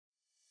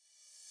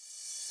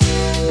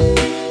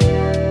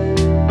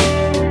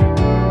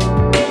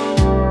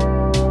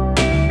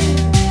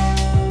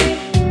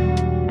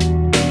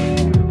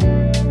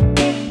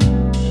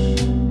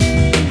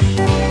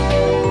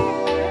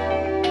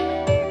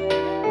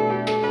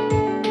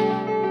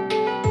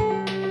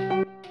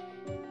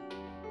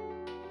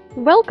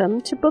Welcome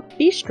to Book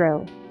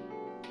Bistro,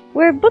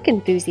 where book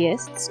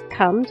enthusiasts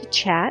come to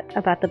chat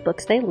about the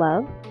books they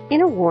love in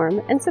a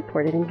warm and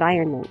supportive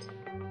environment.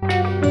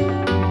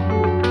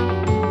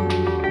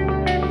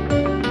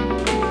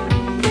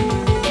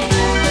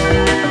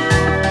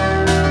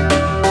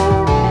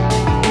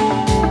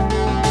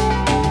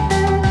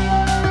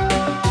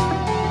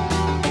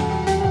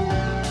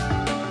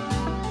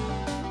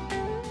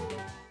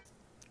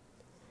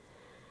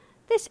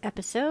 This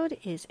episode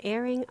is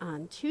airing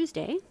on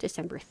Tuesday,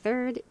 December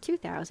 3rd,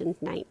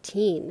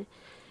 2019.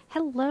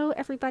 Hello,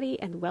 everybody,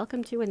 and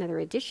welcome to another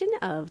edition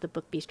of the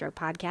Book Bistro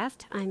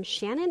podcast. I'm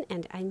Shannon,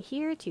 and I'm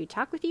here to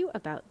talk with you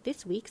about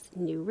this week's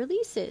new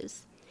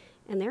releases.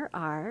 And there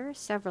are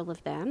several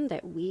of them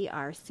that we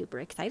are super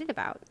excited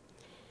about.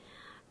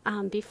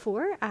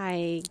 Before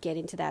I get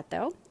into that,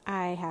 though,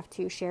 I have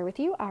to share with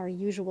you our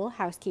usual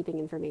housekeeping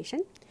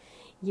information.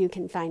 You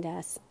can find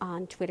us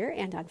on Twitter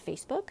and on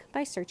Facebook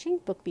by searching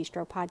Book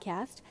Bistro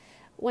Podcast.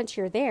 Once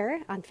you're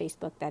there, on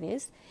Facebook that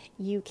is,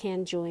 you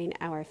can join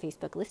our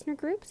Facebook listener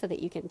group so that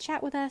you can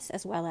chat with us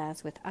as well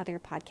as with other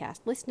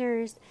podcast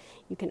listeners.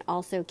 You can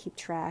also keep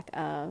track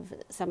of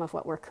some of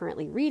what we're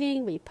currently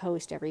reading. We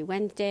post every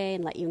Wednesday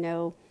and let you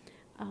know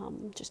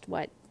just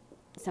what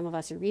some of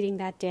us are reading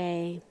that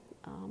day.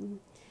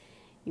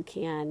 You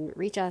can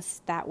reach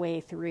us that way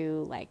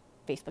through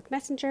Facebook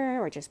Messenger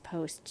or just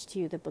post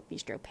to the Book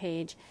Bistro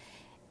page.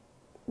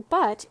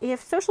 But if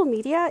social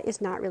media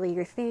is not really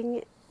your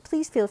thing,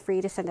 please feel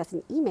free to send us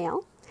an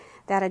email.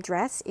 That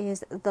address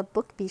is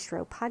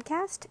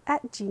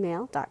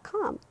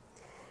thebookbistropodcast@gmail.com.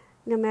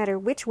 No matter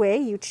which way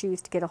you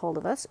choose to get a hold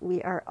of us,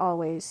 we are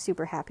always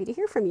super happy to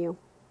hear from you.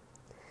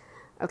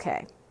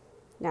 Okay,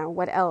 now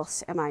what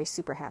else am I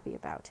super happy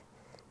about?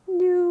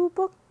 New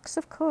books,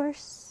 of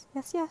course.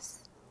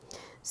 Yes.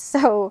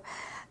 So,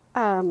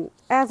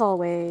 as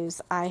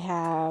always, I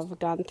have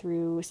gone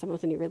through some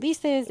of the new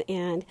releases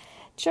and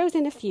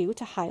chosen a few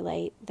to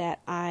highlight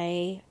that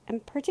I am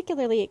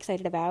particularly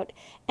excited about.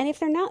 And if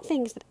they're not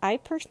things that I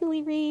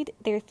personally read,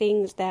 they're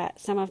things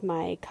that some of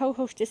my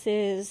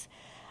co-hostesses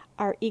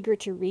are eager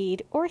to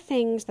read, or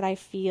things that I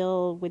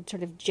feel would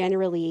sort of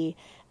generally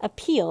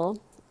appeal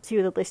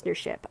to the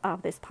listenership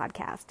of this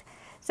podcast.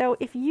 So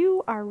if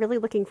you are really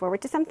looking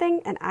forward to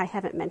something and I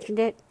haven't mentioned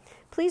it,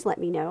 please let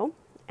me know.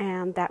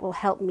 And that will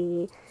help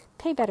me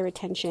pay better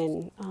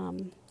attention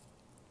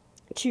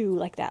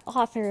to that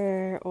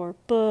author or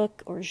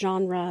book or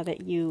genre that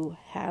you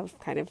have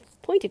kind of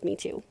pointed me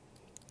to.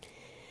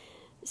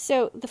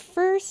 So the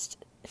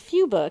first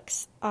few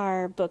books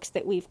are books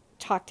that we've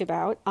talked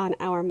about on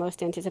our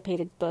most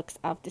anticipated books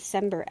of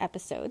December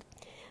episode.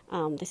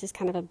 This is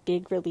kind of a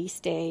big release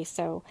day,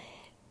 so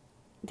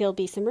there'll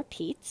be some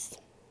repeats,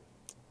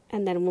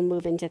 and then we'll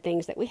move into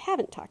things that we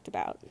haven't talked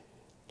about.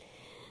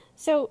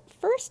 So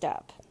first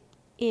up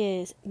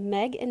is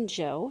Meg and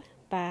Jo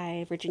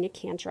by Virginia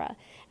Cantra.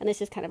 And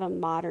this is kind of a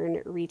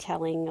modern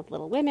retelling of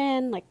Little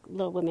Women,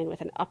 Little Women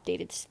with an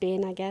updated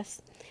spin, I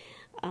guess.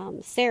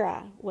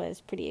 Sarah was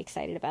pretty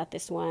excited about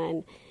this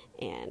one,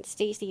 and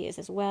Stacy is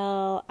as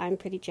well. I'm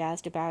pretty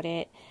jazzed about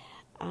it.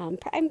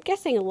 I'm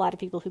guessing a lot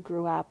of people who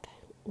grew up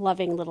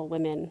loving Little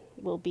Women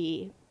will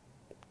be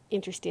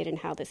interested in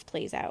how this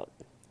plays out.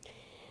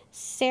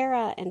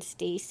 Sarah and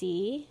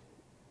Stacy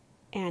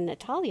and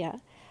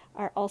Natalia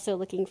are also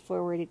looking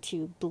forward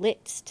to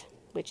Blitzed,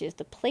 which is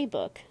the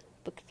playbook,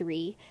 book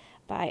 3,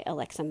 by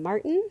Alexa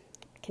Martin,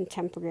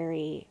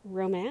 contemporary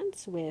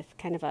romance with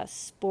kind of a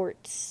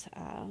sports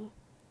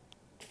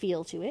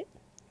feel to it.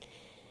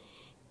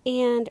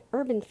 And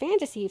urban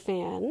fantasy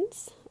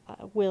fans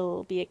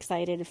will be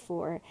excited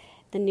for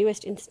the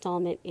newest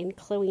installment in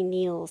Chloe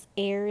Neal's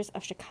Heirs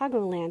of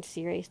Chicagoland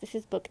series. This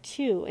is book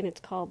 2, and it's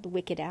called The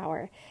Wicked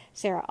Hour.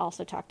 Sarah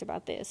also talked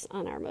about this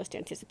on our most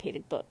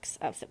anticipated books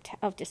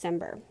of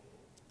December.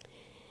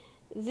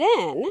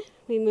 Then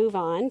we move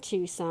on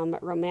to some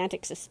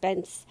romantic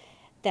suspense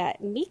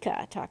that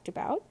Mika talked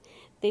about.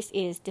 This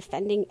is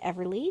Defending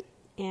Everly,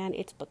 and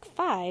it's book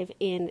 5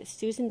 in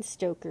Susan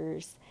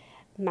Stoker's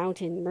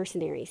Mountain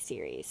Mercenary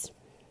series.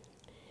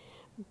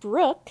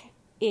 Brooke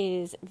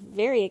is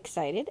very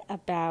excited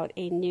about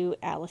a new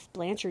Alice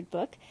Blanchard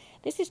book.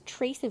 This is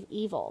Trace of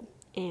Evil,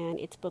 and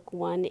it's book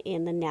 1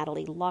 in the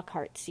Natalie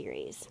Lockhart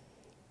series.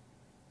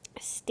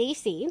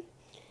 Stacy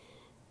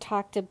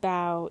talked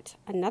about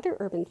another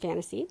urban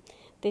fantasy.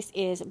 This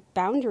is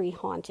Boundary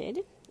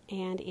Haunted,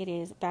 and it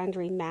is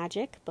Boundary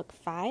Magic, book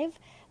 5,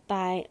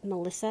 by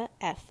Melissa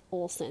F.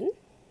 Olson.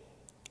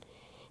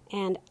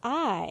 And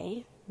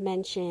I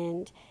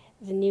mentioned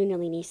the new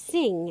Nalini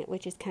Singh,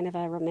 which is kind of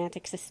a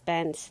romantic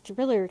suspense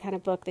thriller kind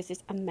of book. This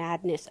is A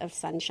Madness of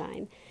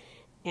Sunshine,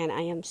 and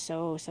I am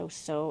so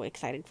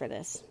excited for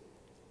this.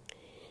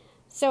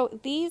 So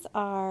these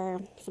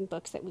are some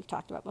books that we've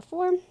talked about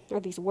before, or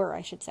these were,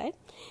 I should say.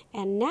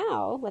 And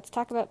now let's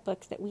talk about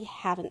books that we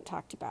haven't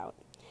talked about.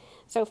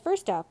 So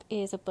first up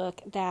is a book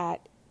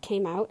that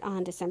came out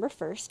on December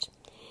 1st,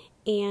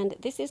 and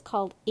this is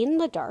called In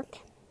the Dark,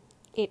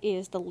 It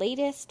is the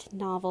latest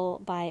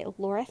novel by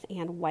Loreth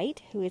Ann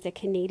White, who is a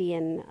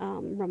Canadian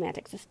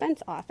romantic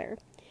suspense author.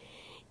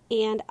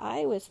 And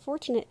I was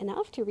fortunate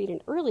enough to read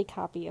an early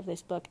copy of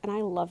this book, and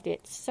I loved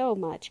it so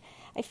much.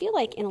 I feel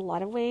like in a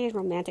lot of ways,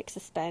 romantic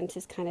suspense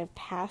is kind of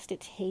past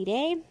its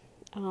heyday.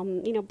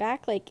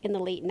 Back like in the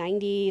late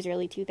 90s,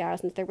 early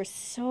 2000s, there was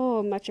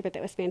so much of it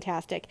that was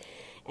fantastic.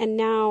 And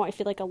now I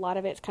feel like a lot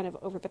of it's kind of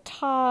over the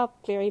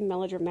top, very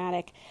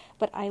melodramatic.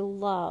 But I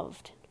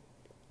loved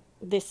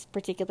this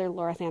particular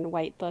Loreth Ann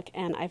White book,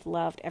 and I've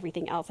loved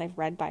everything else I've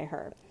read by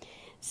her.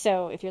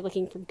 So if you're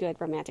looking for good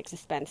romantic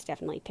suspense,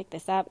 definitely pick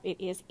this up.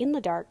 It is In the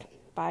Dark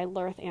by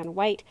Loreth Ann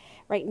White.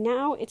 Right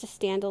now, it's a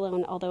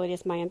standalone, although it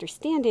is my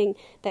understanding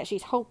that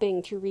she's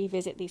hoping to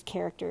revisit these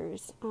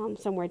characters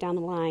somewhere down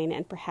the line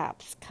and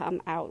perhaps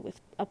come out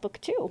with a book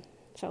 2.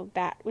 So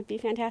that would be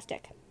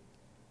fantastic.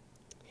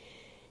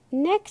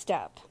 Next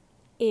up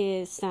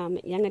is some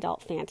young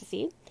adult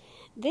fantasy.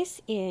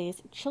 This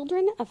is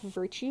Children of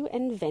Virtue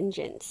and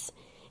Vengeance,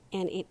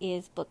 and it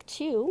is book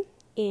 2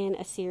 in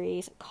a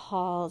series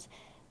called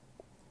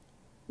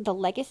The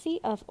Legacy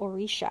of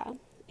Orisha.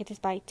 It is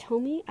by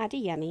Tomi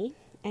Adeyemi,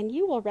 and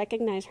you will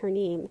recognize her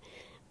name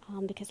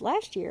because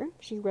last year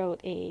she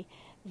wrote a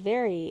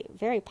very,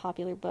 very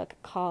popular book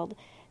called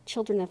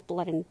Children of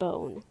Blood and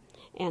Bone,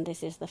 and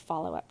this is the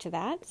follow-up to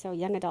that. So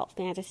young adult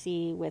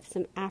fantasy with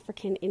some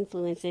African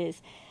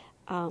influences.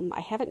 I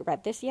haven't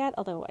read this yet,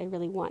 although I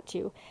really want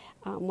to.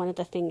 One of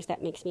the things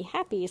that makes me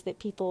happy is that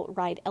people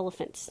ride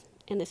elephants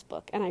in this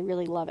book, and I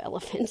really love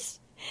elephants.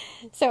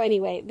 So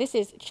anyway, this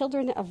is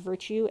Children of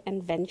Virtue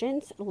and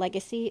Vengeance,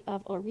 Legacy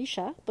of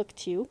Orisha, Book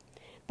 2,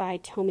 by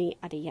Tomi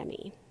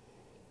Adeyemi.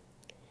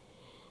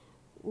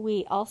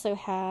 We also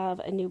have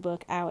a new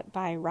book out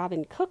by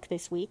Robin Cook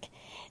this week.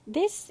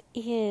 This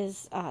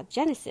is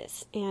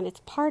Genesis, and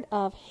it's part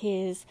of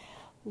his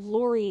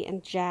Laurie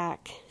and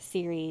Jack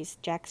series,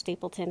 Jack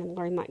Stapleton and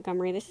Laurie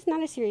Montgomery. This is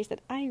not a series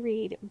that I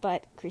read,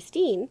 but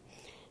Christine,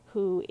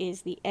 who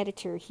is the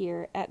editor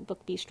here at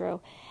Book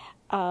Bistro,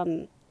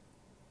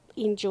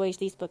 enjoys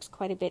these books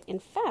quite a bit. In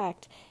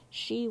fact,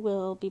 she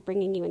will be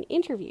bringing you an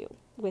interview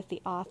with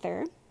the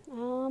author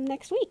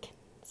next week.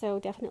 So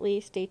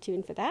definitely stay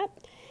tuned for that.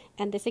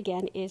 And this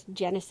again is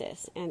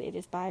Genesis, and it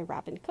is by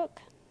Robin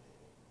Cook.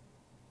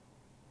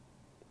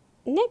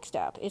 Next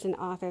up is an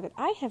author that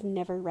I have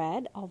never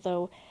read,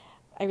 although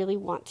I really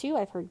want to.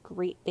 I've heard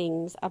great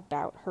things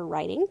about her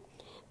writing.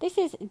 This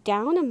is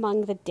Down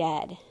Among the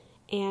Dead,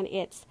 and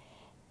it's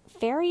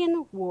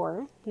Farian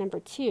War, number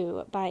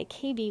 2, by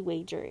KB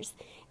Wagers.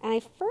 And I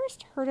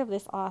first heard of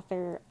this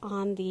author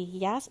on the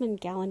Yasmin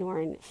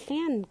Galenorn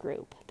fan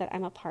group that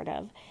I'm a part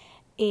of.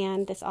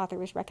 And this author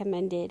was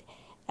recommended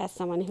as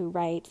someone who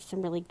writes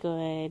some really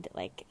good,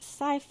 like,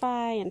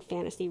 sci-fi and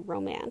fantasy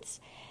romance.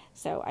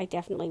 So I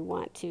definitely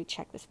want to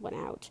check this one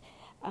out.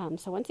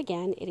 So once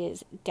again, it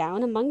is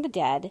Down Among the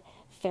Dead,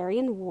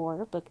 Farian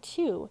War, Book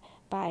 2,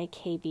 by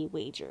KB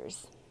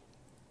Wagers.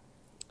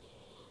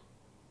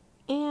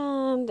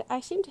 And I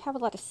seem to have a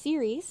lot of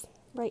series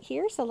right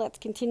here, so let's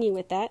continue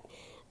with that.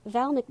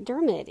 Val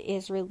McDermid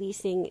is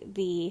releasing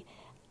the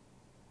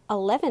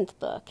 11th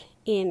book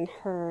in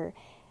her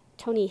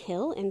Tony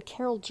Hill and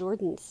Carol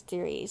Jordan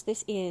series.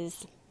 This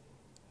is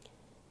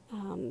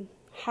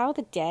How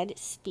the Dead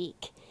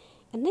Speak.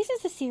 And this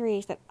is a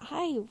series that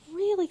I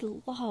really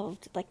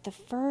loved, like the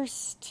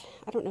first,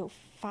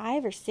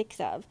 5 or 6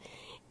 of.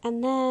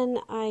 And then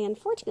I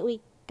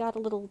unfortunately got a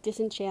little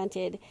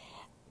disenchanted.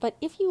 But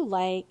if you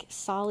like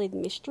solid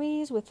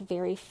mysteries with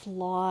very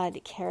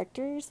flawed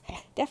characters,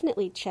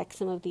 definitely check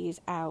some of these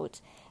out.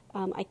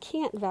 I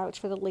can't vouch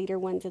for the later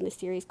ones in the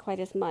series quite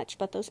as much,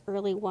 but those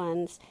early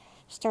ones,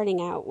 starting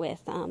out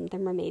with The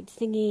Mermaid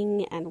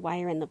Singing and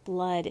Wire in the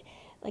Blood,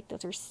 like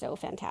those are so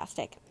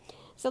fantastic.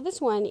 So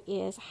this one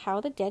is How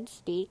the Dead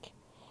Speak,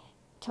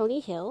 Tony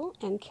Hill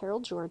and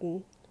Carol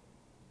Jordan,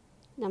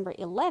 number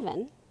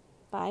 11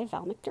 by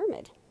Val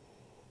McDermid.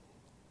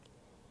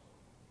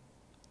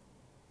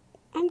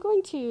 I'm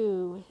going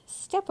to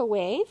step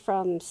away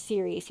from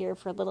series here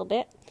for a little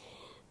bit.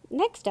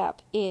 Next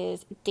up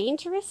is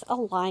Dangerous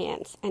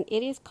Alliance, and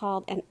it is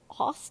called An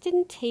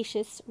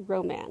Ostentatious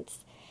Romance.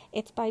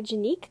 It's by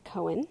Janique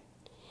Cohen,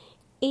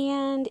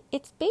 and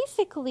it's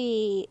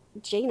basically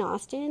Jane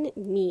Austen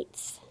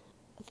meets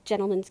The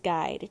Gentleman's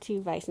Guide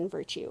to Vice and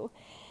Virtue.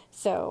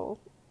 So,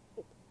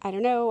 I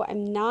don't know,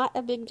 I'm not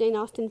a big Jane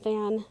Austen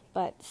fan,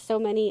 but so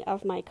many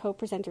of my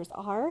co-presenters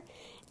are,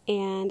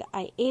 and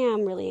I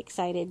am really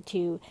excited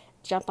to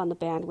jump on the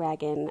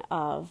bandwagon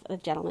of The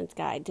Gentleman's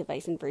Guide to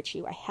Vice and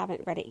Virtue. I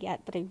haven't read it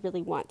yet, but I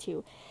really want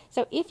to.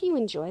 So if you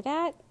enjoy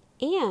that,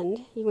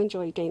 and you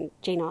enjoy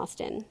Jane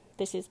Austen,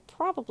 this is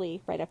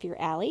probably right up your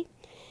alley.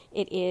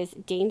 It is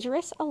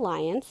Dangerous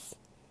Alliance,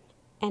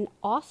 An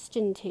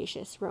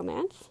Ostentatious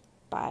Romance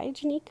by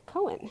Janique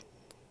Cohen.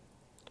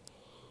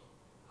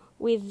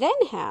 We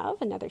then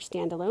have another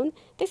standalone.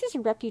 This is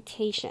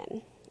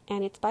Reputation,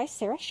 and it's by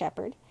Sarah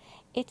Shepard.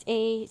 It's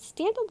a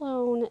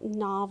standalone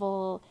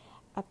novel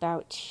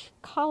about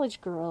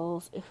college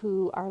girls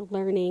who are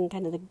learning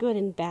kind of the good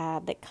and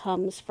bad that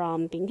comes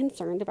from being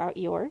concerned about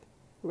your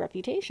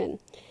reputation.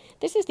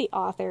 This is the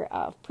author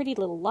of Pretty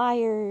Little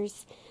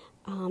Liars,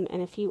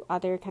 and a few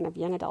other kind of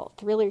young adult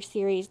thriller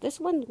series. This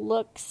one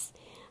looks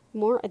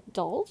more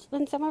adult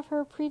than some of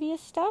her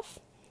previous stuff,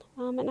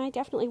 and I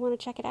definitely want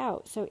to check it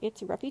out. So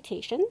it's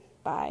Reputation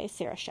by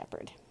Sarah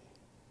Shepard.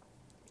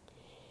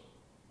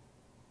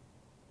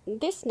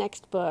 This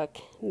next book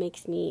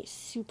makes me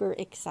super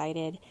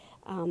excited.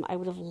 I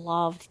would have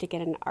loved to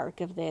get an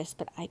arc of this,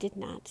 but I did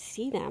not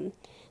see them.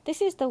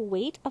 This is The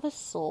Weight of a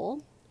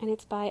Soul, and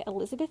it's by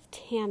Elizabeth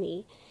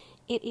Tammy.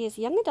 It is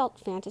young adult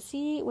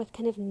fantasy with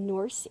kind of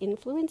Norse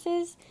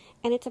influences,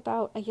 and it's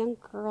about a young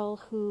girl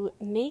who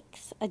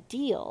makes a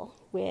deal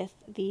with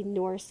the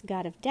Norse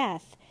god of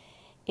death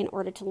in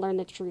order to learn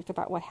the truth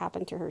about what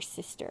happened to her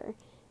sister.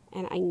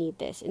 And I need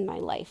this in my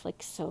life,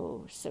 like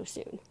so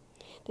soon.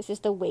 This is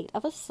The Weight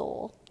of a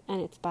Soul,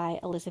 and it's by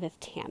Elizabeth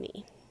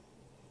Tammy.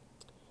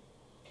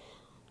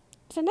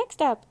 So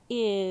next up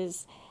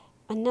is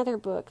another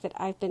book that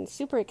I've been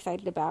super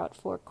excited about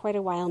for quite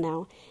a while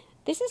now.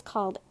 This is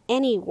called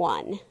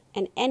Anyone,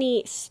 and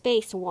any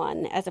space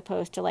one, as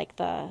opposed to like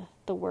the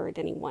word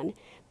anyone,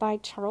 by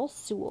Charles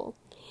Sewell.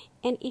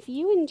 And if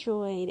you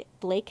enjoyed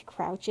Blake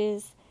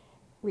Crouch's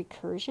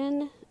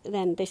Recursion,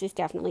 then this is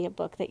definitely a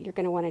book that you're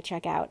going to want to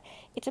check out.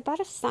 It's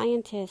about a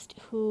scientist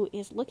who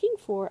is looking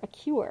for a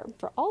cure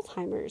for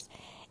Alzheimer's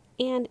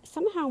and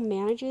somehow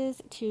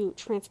manages to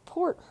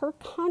transport her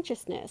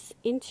consciousness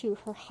into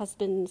her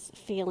husband's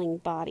failing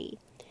body.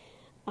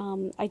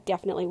 I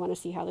definitely want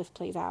to see how this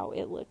plays out.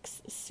 It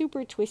looks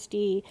super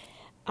twisty,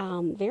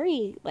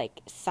 very like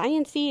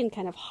sciencey and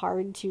kind of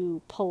hard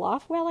to pull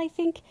off well, I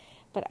think,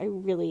 but I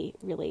really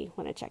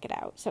want to check it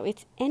out. So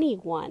it's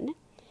Anyone,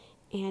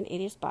 and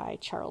it is by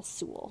Charles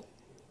Sewell.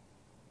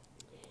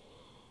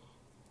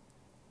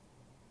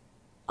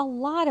 A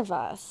lot of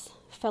us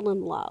fell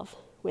in love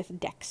with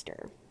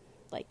Dexter,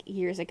 like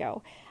years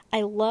ago.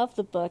 I love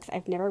the books.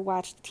 I've never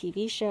watched the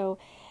TV show,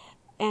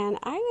 and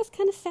I was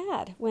kind of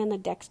sad when the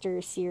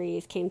Dexter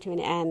series came to an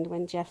end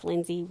when Jeff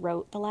Lindsay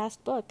wrote the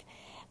last book.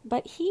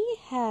 But he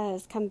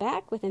has come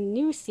back with a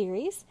new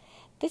series.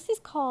 This is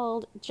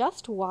called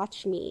Just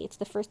Watch Me. It's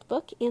the first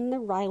book in the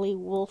Riley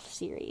Wolf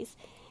series,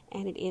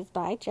 and it is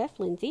by Jeff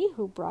Lindsay,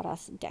 who brought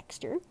us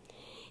Dexter.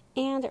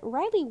 And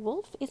Riley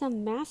Wolf is a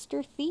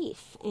master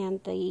thief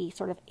and the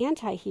sort of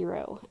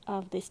anti-hero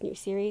of this new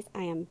series.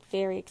 I am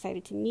very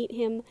excited to meet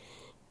him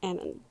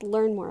and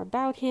learn more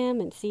about him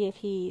and see if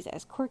he's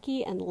as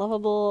quirky and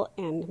lovable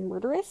and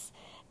murderous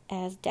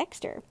as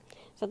Dexter.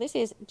 So this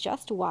is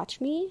Just Watch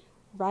Me,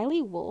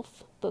 Riley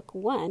Wolf, Book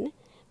 1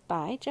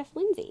 by Jeff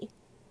Lindsay.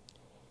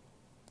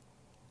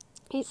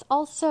 It's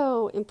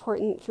also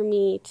important for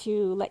me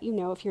to let you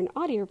know, if you're an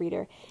audio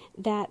reader,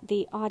 that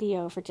the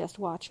audio for Just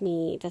Watch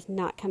Me does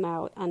not come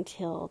out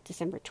until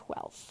December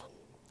 12th.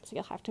 So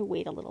you'll have to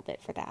wait a little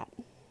bit for that.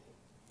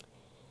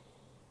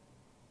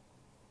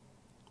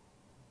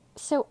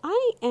 So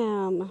I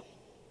am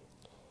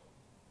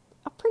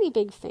a pretty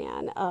big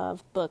fan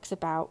of books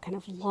about kind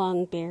of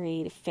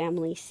long-buried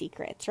family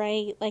secrets,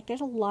 right? Like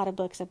there's a lot of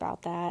books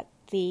about that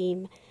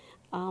theme,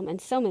 and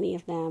so many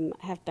of them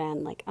have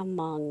been like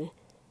among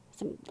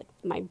some like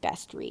my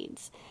best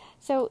reads.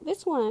 So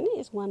this one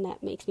is one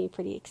that makes me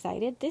pretty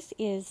excited. This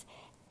is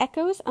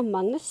Echoes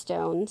Among the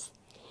Stones,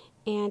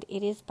 and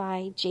it is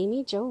by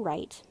Jamie Jo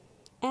Wright.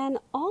 And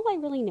all I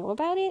really know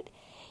about it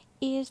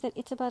is that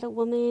it's about a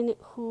woman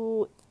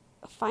who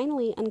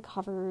finally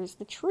uncovers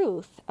the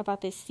truth about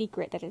this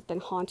secret that has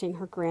been haunting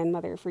her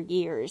grandmother for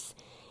years.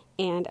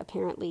 And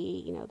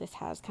apparently, this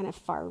has kind of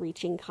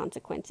far-reaching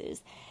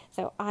consequences.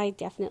 So I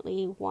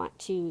definitely want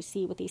to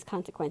see what these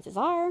consequences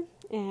are,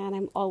 and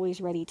I'm always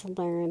ready to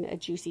learn a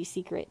juicy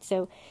secret.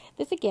 So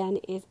this, again,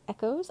 is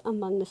Echoes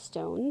Among the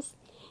Stones,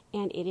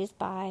 and it is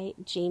by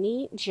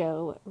Jamie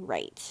Jo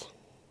Wright.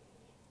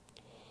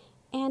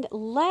 And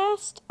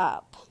last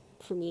up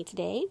for me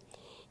today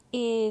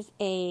is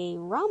a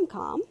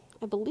rom-com.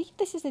 I believe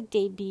this is a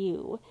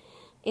debut.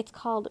 It's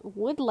called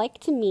Would Like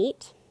to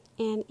Meet,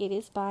 and it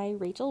is by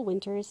Rachel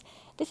Winters.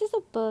 This is a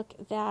book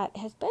that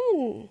has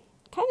been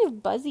kind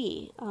of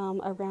buzzy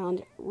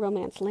around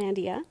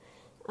Romancelandia.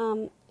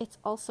 It's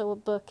also a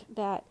book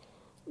that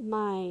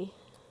my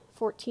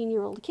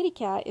 14-year-old kitty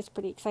cat is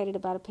pretty excited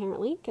about,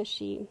 apparently, because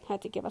she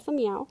had to give us a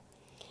meow.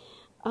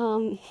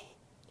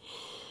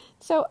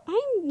 So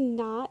I'm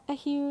not a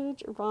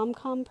huge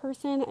rom-com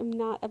person. I'm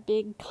not a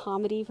big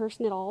comedy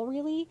person at all,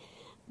 really.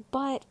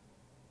 But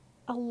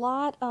a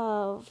lot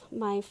of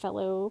my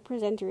fellow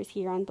presenters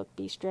here on Book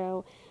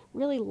Bistro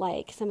really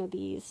like some of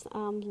these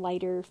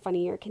lighter,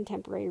 funnier,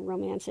 contemporary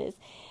romances.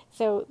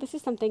 So this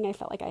is something I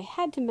felt like I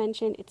had to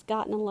mention. It's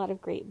gotten a lot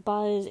of great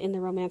buzz in the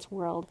romance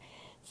world.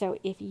 So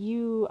if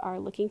you are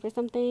looking for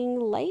something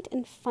light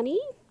and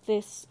funny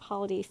this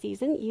holiday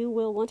season, you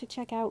will want to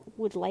check out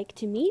Would Like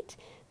to Meet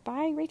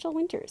by Rachel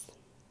Winters.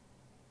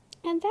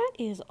 And that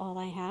is all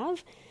I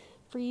have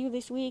for you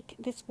this week.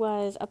 This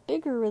was a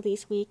bigger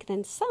release week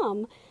than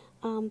some,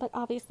 but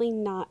obviously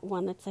not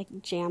one that's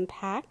like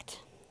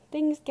jam-packed.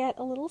 Things get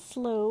a little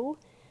slow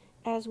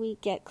as we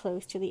get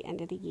close to the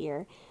end of the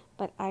year,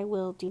 but I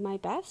will do my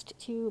best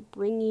to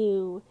bring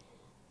you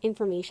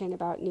information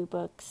about new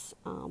books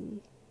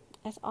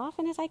as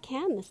often as I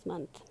can this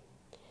month.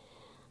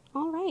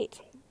 All right.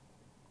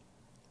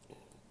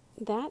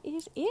 That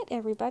is it,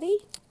 everybody.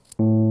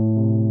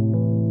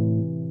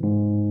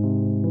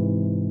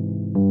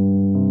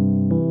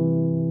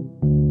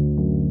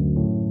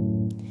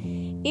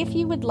 If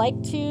you would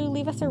like to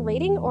leave us a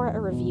rating or a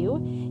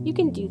review, you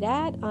can do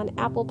that on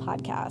Apple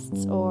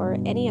Podcasts or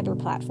any other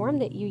platform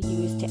that you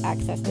use to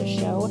access the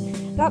show.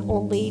 Not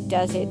only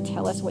does it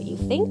tell us what you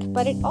think,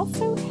 but it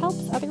also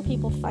helps other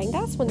people find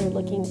us when they're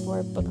looking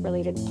for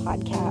book-related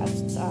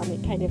podcasts.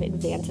 It kind of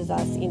advances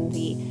us in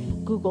the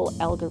Google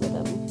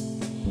algorithm.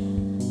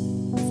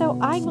 So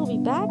I will be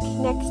back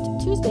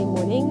next Tuesday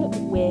morning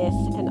with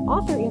an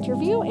author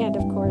interview and,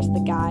 of course,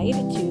 the guide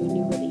to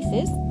new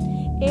releases.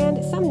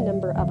 And some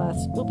number of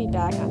us will be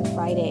back on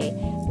Friday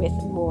with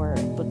more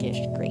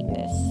bookish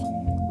greatness.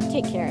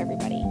 Take care,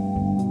 everybody.